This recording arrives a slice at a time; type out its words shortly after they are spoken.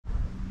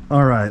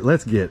All right,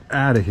 let's get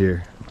out of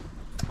here.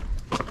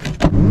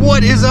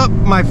 What is up,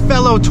 my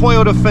fellow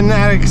Toyota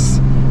fanatics?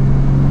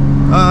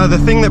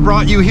 The thing that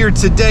brought you here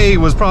today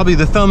was probably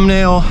the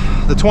thumbnail,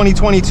 the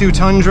 2022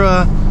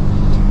 Tundra,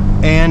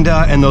 and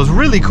those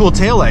really cool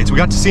taillights. We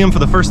got to see them for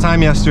the first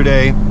time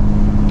yesterday,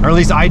 or at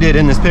least I did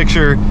in this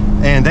picture,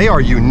 and they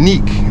are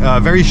unique.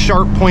 Very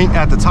sharp point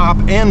at the top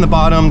and the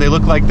bottom. They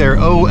look like they're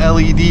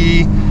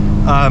OLED.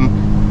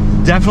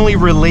 Definitely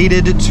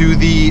related to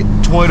the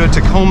Toyota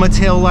Tacoma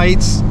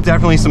taillights.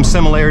 Definitely some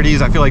similarities.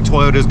 I feel like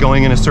Toyota is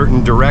going in a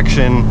certain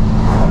direction,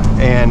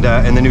 and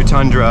the new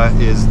Tundra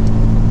is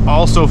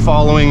also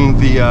following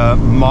the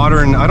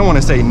modern, I don't want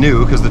to say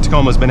new because the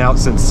Tacoma's been out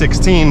since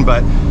 16,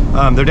 but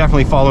they're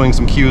definitely following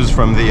some cues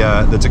from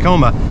the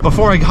Tacoma.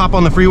 Before I hop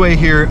on the freeway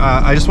here,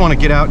 I just want to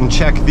get out and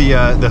check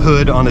the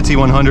hood on the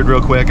T100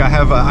 real quick. I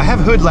have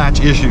hood latch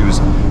issues,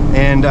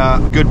 and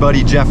good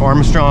buddy Jeff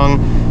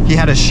Armstrong, he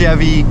had a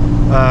Chevy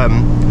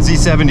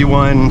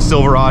Z71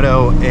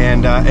 Silverado,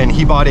 and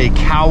he bought a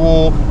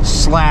cowl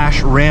 /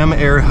 ram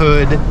air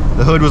hood.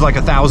 The hood was like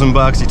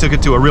 $1,000. He took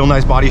it to a real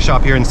nice body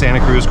shop here in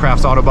Santa Cruz,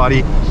 Crafts Auto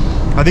Body.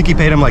 I think he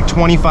paid him like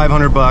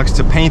 $2,500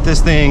 to paint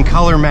this thing,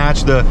 color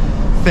match the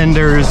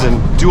fenders,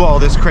 and do all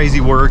this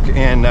crazy work.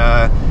 And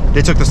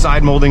they took the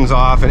side moldings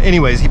off. And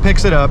anyways, he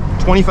picks it up,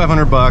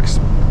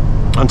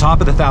 $2,500 on top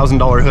of the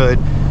 $1,000 hood.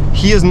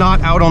 He is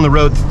not out on the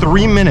road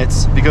 3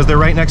 minutes because they're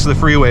right next to the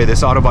freeway,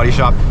 this auto body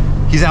shop.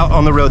 He's out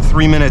on the road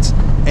 3 minutes,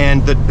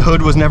 and the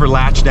hood was never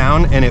latched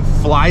down, and it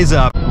flies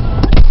up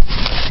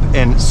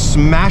and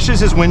smashes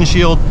his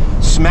windshield,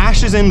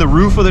 smashes in the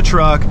roof of the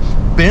truck,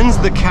 bends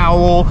the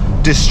cowl,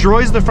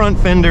 destroys the front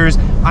fenders.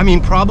 I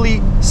mean, probably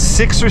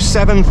 $6,000 or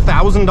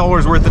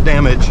 $7,000 worth of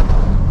damage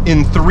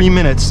in 3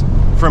 minutes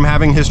from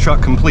having his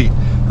truck complete.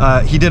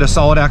 He did a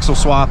solid axle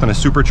swap and a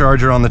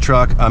supercharger on the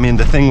truck. I mean,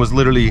 the thing was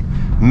literally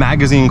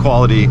magazine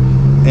quality,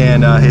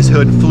 and his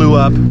hood flew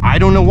up. I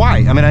don't know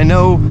why. I mean, I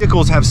know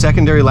vehicles have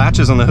secondary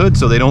latches on the hood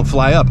so they don't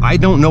fly up. I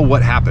don't know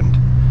what happened,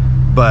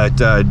 but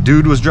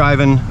dude was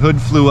driving,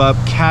 hood flew up,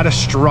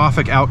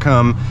 catastrophic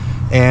outcome.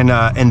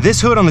 And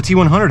this hood on the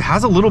T100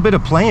 has a little bit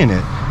of play in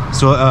it.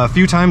 So a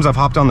few times I've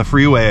hopped on the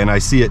freeway and I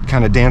see it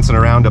kind of dancing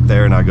around up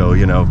there, and I go,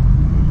 you know,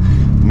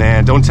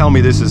 man, don't tell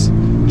me this is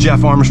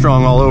Jeff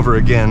Armstrong all over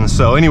again.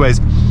 So anyways,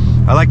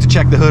 I like to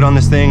check the hood on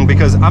this thing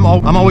because I'm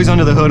always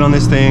under the hood on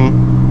this thing,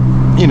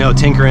 you know,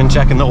 tinkering,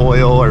 checking the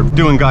oil, or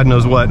doing God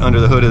knows what under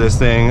the hood of this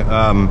thing.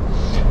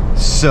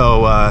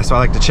 So I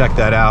like to check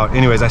that out.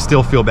 Anyways, I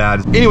still feel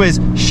bad. Anyways,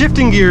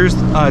 shifting gears,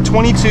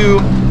 22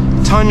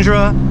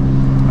 Tundra.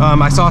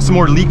 I saw some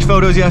more leaked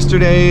photos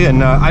yesterday,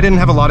 and I didn't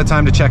have a lot of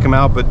time to check them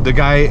out, but the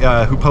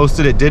guy who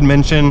posted it did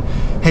mention,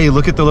 hey,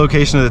 look at the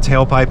location of the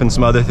tailpipe and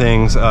some other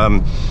things.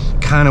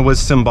 Kind of was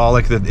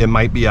symbolic that it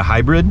might be a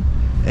hybrid.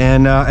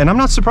 And I'm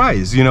not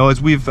surprised. You know, as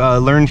we've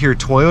learned here,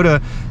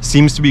 Toyota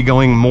seems to be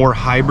going more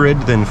hybrid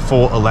than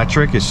full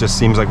electric. It just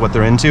seems like what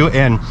they're into.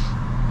 And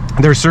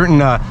there's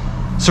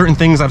certain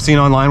things I've seen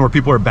online where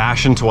people are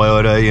bashing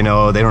Toyota, you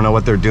know, they don't know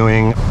what they're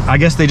doing. I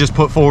guess they just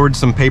put forward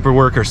some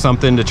paperwork or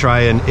something to try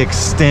and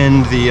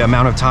extend the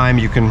amount of time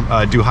you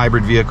can do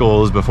hybrid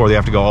vehicles before they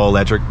have to go all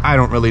electric. I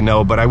don't really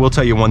know, but I will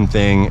tell you one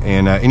thing,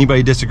 and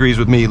anybody disagrees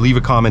with me, leave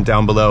a comment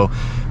down below.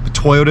 But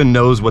Toyota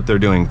knows what they're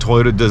doing.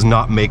 Toyota does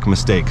not make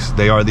mistakes.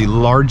 They are the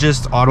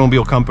largest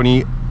automobile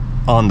company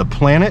on the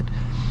planet.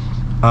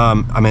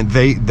 I mean,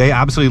 they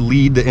absolutely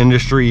lead the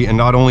industry in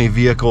not only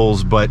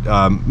vehicles, but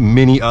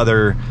many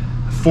other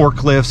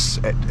forklifts.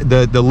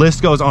 The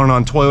list goes on and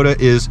on. Toyota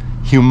is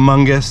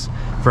humongous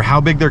for how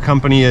big their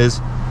company is.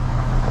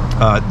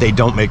 They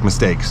don't make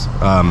mistakes.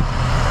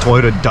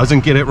 Toyota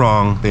doesn't get it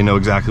wrong. They know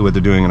exactly what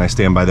they're doing, and I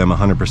stand by them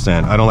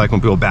 100%. I don't like when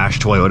people bash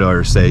Toyota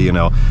or say, you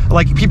know,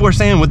 like people are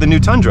saying with the new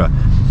Tundra,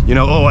 you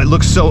know, oh, it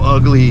looks so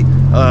ugly,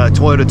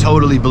 Toyota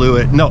totally blew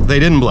it. No, they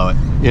didn't blow it.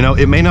 You know,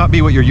 it may not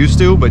be what you're used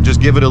to, but just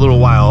give it a little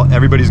while.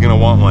 Everybody's gonna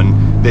want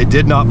one. They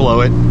did not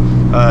blow it.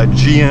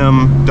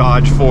 GM,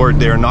 Dodge, Ford,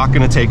 they're not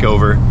gonna take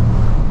over.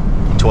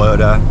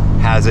 Toyota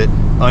has it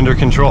under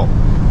control.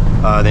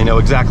 They know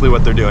exactly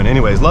what they're doing.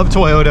 Anyways, love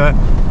Toyota,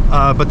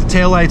 but the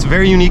taillight's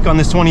very unique on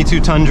this 22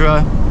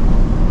 Tundra.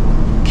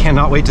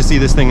 Cannot wait to see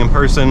this thing in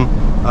person,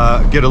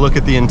 get a look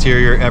at the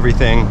interior,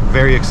 everything.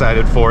 Very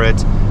excited for it.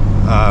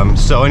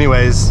 So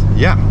anyways,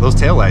 yeah, those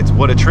taillights,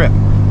 what a trip.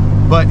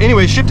 But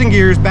anyways, shifting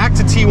gears, back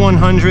to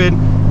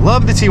T100.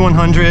 Love the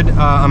T100.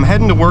 I'm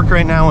heading to work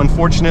right now,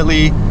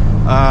 unfortunately.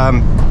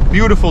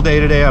 Beautiful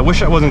day today. I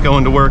wish I wasn't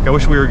going to work. I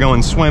wish we were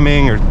going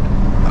swimming, or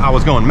I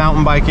was going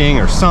mountain biking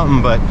or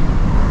something, but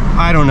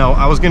I don't know.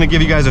 I was gonna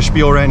give you guys a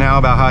spiel right now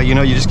about how, you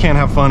know, you just can't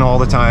have fun all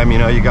the time. You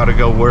know, you gotta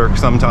go work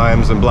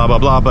sometimes and blah, blah,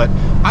 blah. But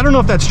I don't know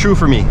if that's true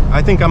for me.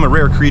 I think I'm a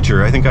rare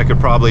creature. I think I could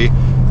probably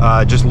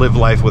just live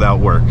life without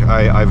work.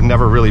 I've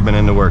never really been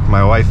into work.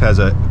 My wife has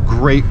a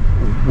great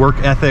work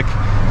ethic.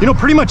 You know,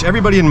 pretty much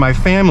everybody in my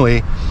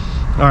family,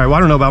 all right, well, I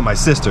don't know about my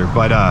sister,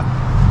 but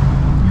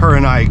her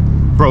and I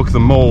broke the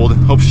mold.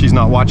 Hope she's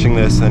not watching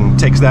this and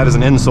takes that as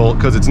an insult,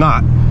 because it's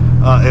not.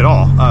 at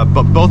all.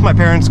 But both my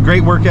parents,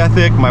 great work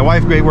ethic. My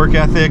wife, great work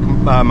ethic.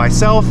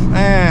 Myself,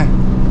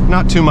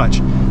 not too much.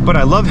 But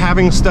I love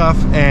having stuff,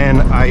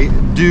 and I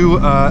do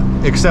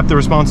accept the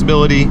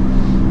responsibility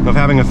of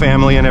having a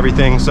family and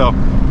everything. So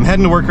I'm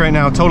heading to work right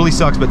now. Totally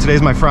sucks, but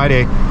today's my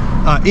Friday.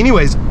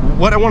 Anyways,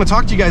 what I want to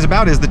talk to you guys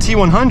about is the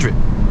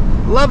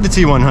T100. Love the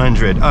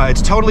T100.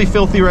 It's totally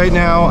filthy right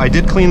now. I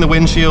did clean the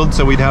windshield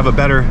so we'd have a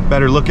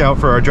better lookout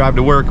for our drive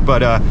to work,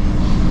 but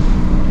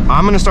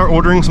I'm gonna start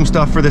ordering some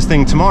stuff for this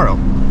thing tomorrow.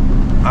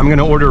 I'm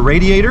gonna order a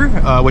radiator,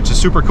 which is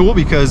super cool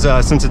because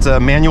since it's a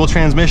manual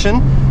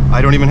transmission,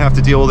 I don't even have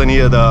to deal with any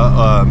of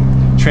the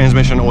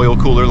transmission oil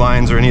cooler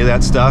lines or any of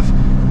that stuff.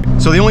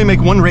 So they only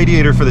make one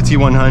radiator for the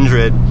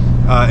T100,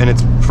 and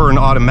it's for an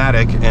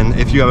automatic, and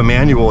if you have a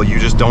manual, you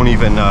just don't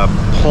even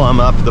plumb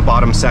up the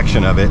bottom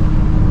section of it.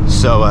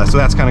 So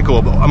that's kind of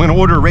cool. But I'm gonna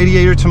order a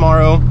radiator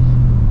tomorrow,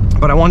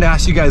 but I wanted to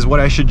ask you guys what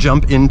I should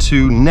jump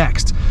into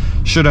next.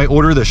 Should I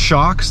order the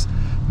shocks,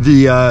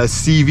 the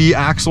CV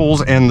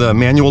axles, and the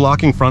manual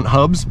locking front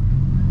hubs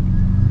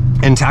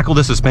and tackle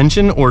the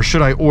suspension, or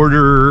should I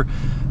order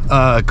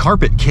a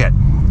carpet kit?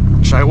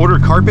 Should I order a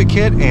carpet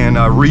kit and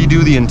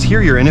redo the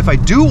interior? And if I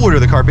do order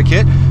the carpet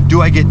kit,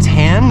 do I get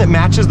tan that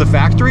matches the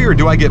factory, or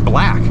do I get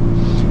black?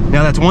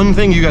 Now that's one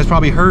thing you guys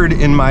probably heard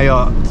in my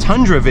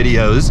Tundra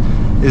videos,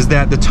 is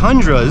that the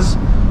Tundras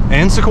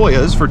and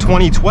Sequoias for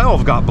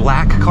 2012 got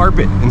black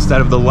carpet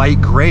instead of the light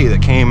gray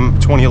that came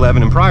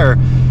 2011 and prior.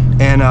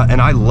 And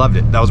I loved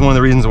it. That was one of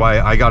the reasons why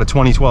I got a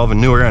 2012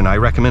 and newer, and I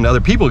recommend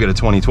other people get a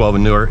 2012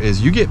 and newer,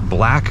 is you get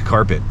black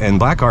carpet, and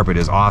black carpet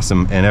is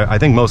awesome. And I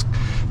think most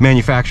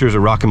manufacturers are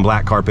rocking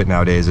black carpet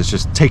nowadays. It's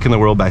just taking the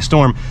world by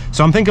storm.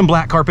 So I'm thinking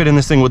black carpet in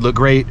this thing would look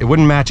great. It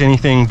wouldn't match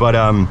anything, but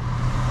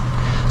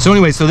so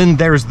anyway, so then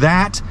there's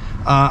that.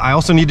 I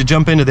also need to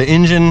jump into the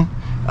engine,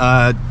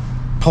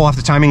 pull off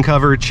the timing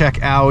cover,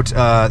 check out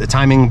the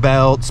timing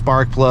belt,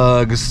 spark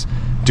plugs,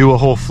 do a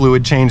whole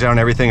fluid change out and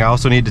everything. I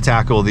also need to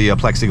tackle the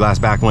plexiglass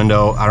back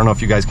window. I don't know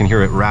if you guys can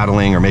hear it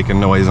rattling or making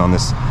noise on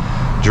this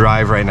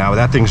drive right now, but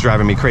that thing's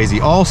driving me crazy.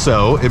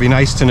 Also, it'd be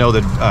nice to know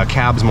that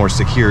cab's more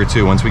secure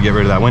too once we get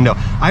rid of that window.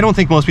 I don't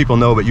think most people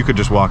know, but you could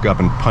just walk up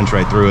and punch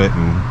right through it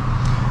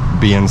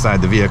and be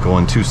inside the vehicle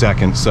in 2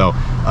 seconds. So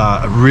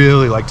I'd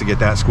really like to get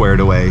that squared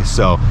away.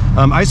 So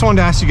I just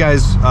wanted to ask you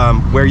guys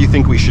where you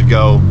think we should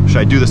go. Should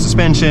I do the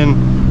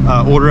suspension,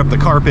 order up the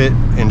carpet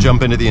and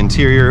jump into the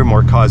interior,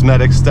 more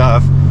cosmetic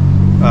stuff,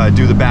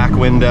 do the back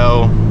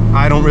window?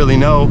 I don't really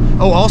know.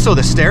 Oh, also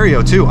the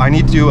stereo too. I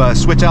need to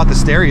switch out the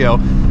stereo.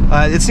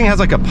 This thing has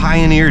like a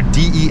Pioneer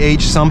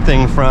DEH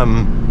something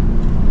from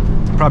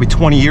probably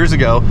 20 years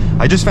ago.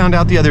 I just found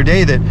out the other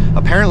day that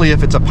apparently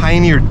if it's a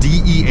Pioneer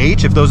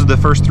DEH, if those are the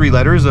first 3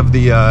 letters of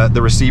the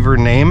receiver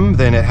name,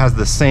 then it has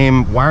the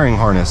same wiring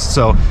harness.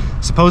 So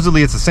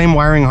supposedly it's the same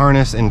wiring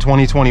harness in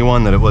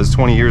 2021 that it was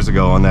 20 years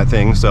ago on that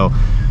thing. So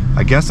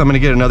I guess I'm gonna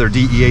get another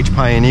DEH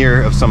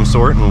Pioneer of some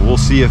sort, and we'll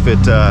see if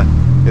it's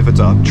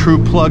a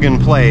true plug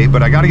and play.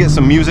 But I got to get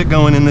some music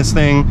going in this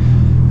thing,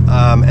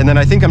 and then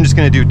I think I'm just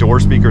gonna do door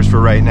speakers for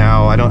right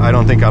now. I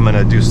don't think I'm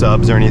gonna do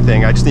subs or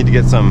anything. I just need to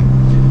get some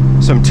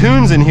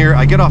tunes in here.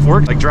 I get off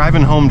work, like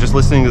driving home, just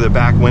listening to the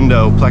back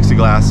window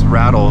plexiglass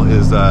rattle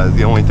is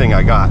the only thing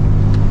I got.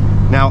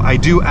 Now I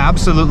do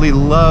absolutely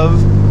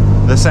love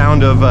the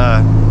sound of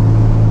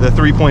the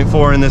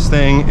 3.4 in this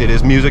thing. It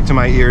is music to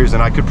my ears,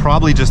 and I could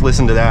probably just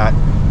listen to that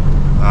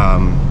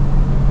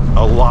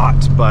a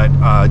lot, but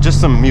just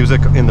some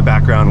music in the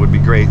background would be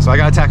great. So I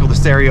gotta tackle the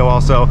stereo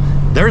also.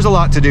 There's a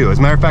lot to do. As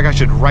a matter of fact, I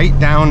should write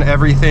down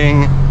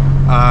everything,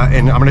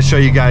 and I'm gonna show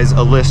you guys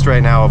a list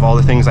right now of all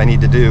the things I need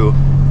to do,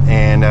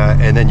 and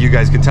then you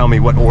guys can tell me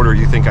what order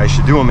you think I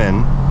should do them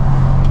in.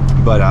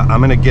 But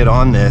I'm gonna get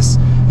on this.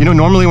 You know,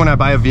 normally when I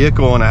buy a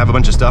vehicle and I have a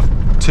bunch of stuff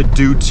to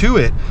do to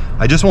it,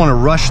 I just want to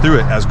rush through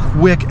it as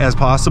quick as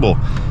possible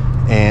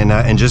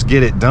and just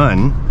get it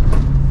done.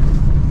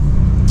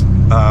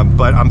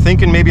 But I'm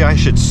thinking maybe I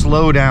should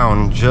slow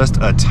down just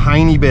a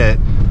tiny bit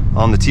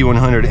on the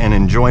T100 and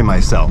enjoy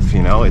myself.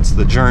 You know, it's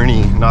the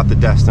journey, not the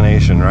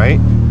destination, right?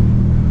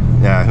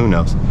 Yeah, who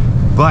knows?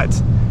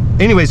 But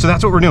anyway, so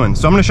that's what we're doing.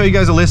 So I'm gonna show you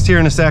guys a list here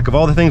in a sec of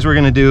all the things we're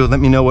gonna do. Let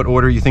me know what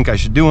order you think I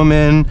should do them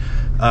in.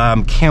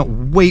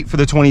 Can't wait for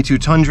the 22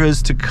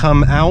 Tundras to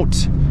come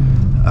out.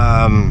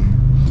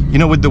 You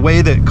know, with the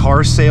way that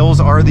car sales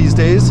are these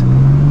days,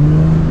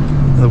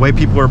 the way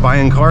people are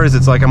buying cars,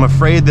 it's like I'm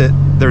afraid that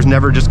there's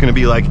never just gonna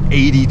be like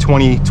 80,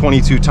 20,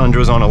 22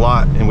 Tundras on a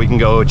lot, and we can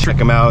go check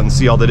them out and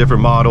see all the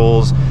different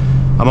models.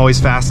 I'm always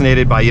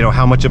fascinated by, you know,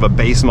 how much of a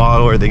base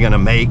model are they gonna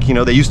make? You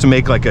know, they used to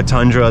make like a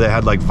Tundra that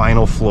had like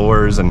vinyl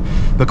floors, and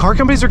the car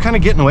companies are kind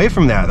of getting away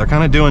from that. They're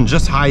kind of doing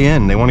just high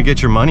end. They want to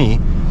get your money.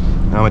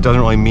 It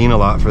doesn't really mean a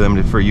lot for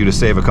them for you to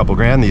save a couple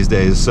grand these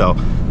days. So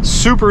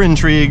super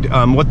intrigued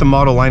what the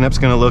model lineup's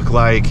gonna look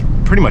like.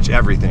 Pretty much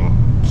everything.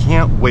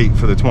 Can't wait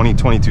for the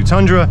 2022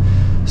 Tundra.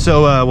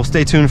 So we'll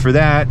stay tuned for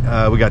that.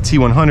 We got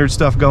T100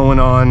 stuff going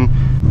on.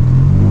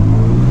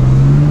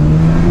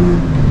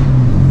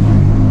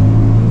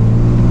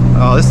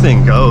 Oh, this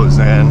thing goes,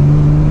 man.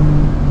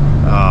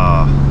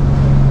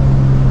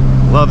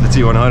 Love the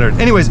T100.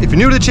 Anyways, if you're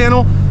new to the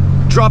channel,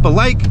 drop a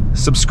like,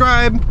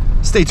 subscribe,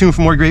 stay tuned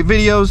for more great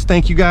videos.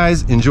 Thank you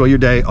guys. Enjoy your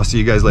day. I'll see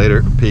you guys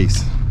later.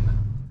 Peace.